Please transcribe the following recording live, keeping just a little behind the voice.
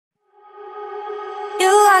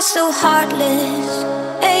are so heartless,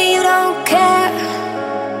 and you don't care.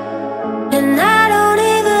 And I don't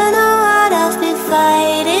even know what I've been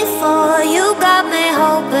fighting for. You got me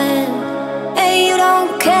hoping, and you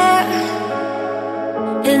don't care.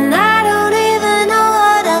 And I don't even know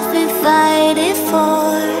what I've been fighting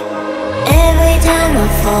for. Every time I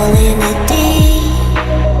fall in the deep,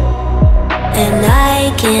 and I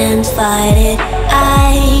can't fight it,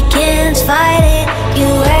 I can't fight it. You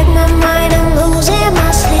wreck my mind, I'm losing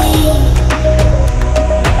my sleep.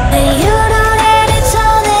 And you know that it's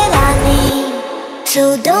all that I need, so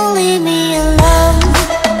don't leave me alone.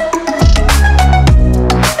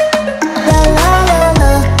 La la la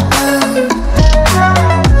la,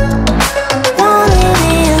 don't leave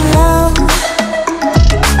me alone.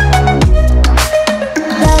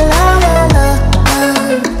 La la la la,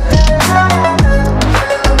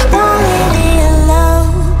 don't leave me alone.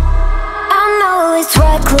 I know it's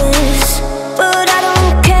reckless, but I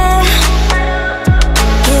don't care.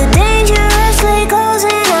 You're dangerously close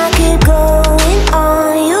and I keep going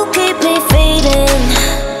on. You keep me fading,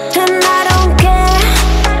 and I don't care.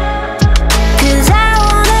 'Cause I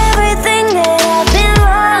want everything that I've been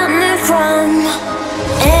running from.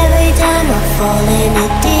 Every time I fall in the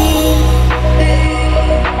deep,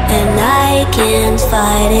 and I can't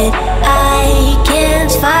fight it, I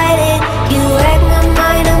can't fight it. You wreck my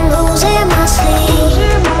mind, I'm losing my sleep.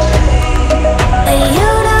 And you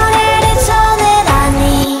know that it's all that I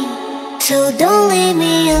need, so don't leave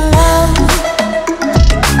me alone.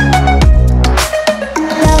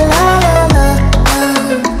 La la la la,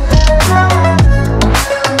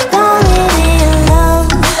 don't leave me alone.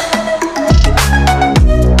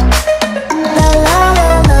 La la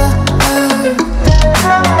la la,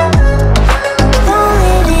 don't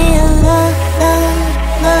leave me alone.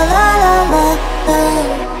 La la la la,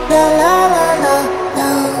 la la la la,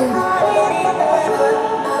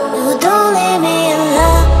 no, don't leave me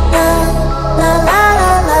alone. La la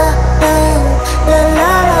la la, la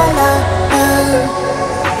la la la,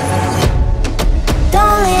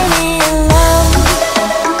 don't leave me alone.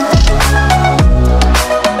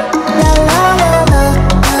 La la la la,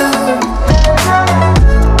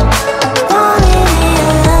 don't leave me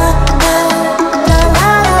alone. La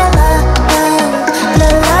la la la, la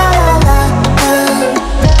la la la,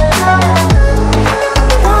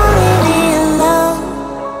 don't leave me alone.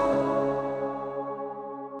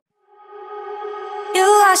 You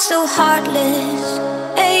are so heartless,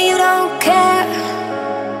 and you don't care.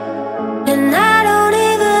 And I don't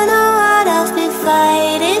even know what I've been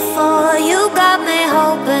fighting for. You got me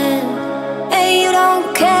hoping, and you don't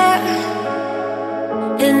care.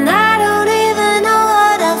 And I don't even know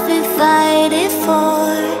what I've been fighting for.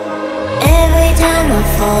 Every time I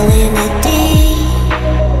fall in the deep,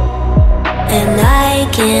 and I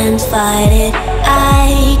can't fight it,